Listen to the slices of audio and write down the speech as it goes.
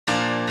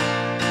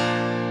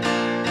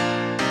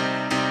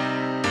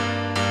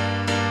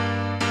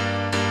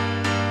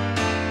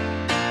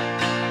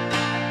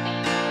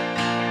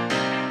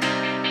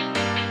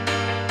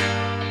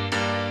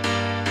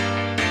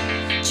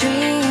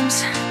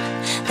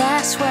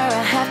that's where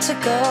I have to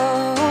go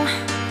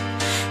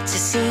to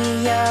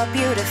see your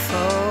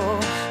beautiful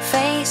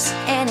face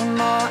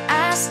anymore.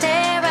 I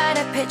stare at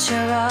a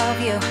picture of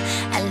you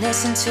and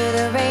listen to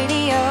the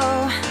radio.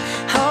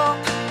 Hope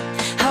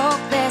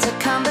there's a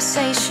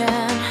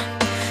conversation.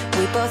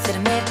 We both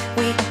admit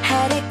we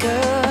had it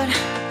good,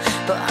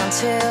 but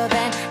until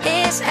then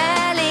it's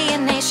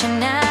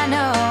alienation. I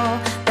know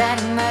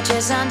that much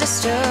is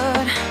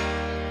understood,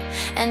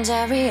 and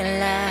I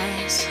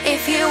realize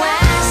if you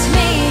ask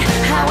me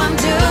how I'm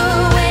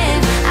doing,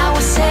 I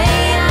will say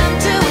I'm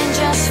doing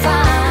just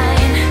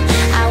fine.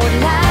 I would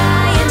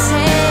lie and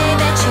say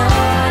that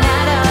you're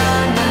not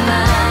on my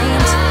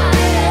mind,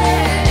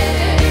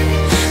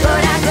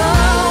 but I go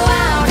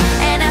out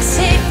and I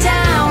sit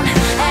down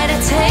at a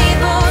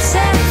table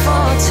set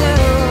for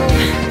two,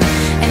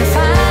 and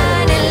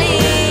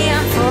finally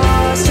I'm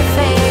forced to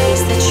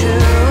face the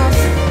truth.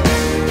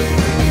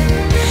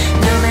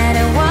 No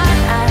matter what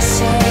I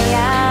say,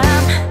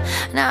 I'm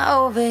not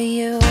over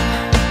you.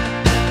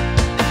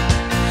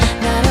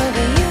 Not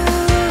over you.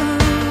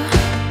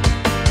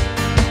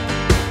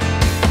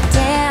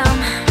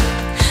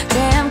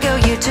 Damn girl,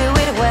 you do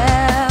it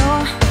well,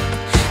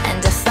 and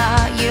I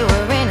thought you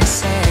were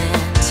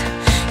innocent.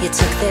 You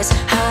took this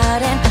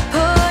hard and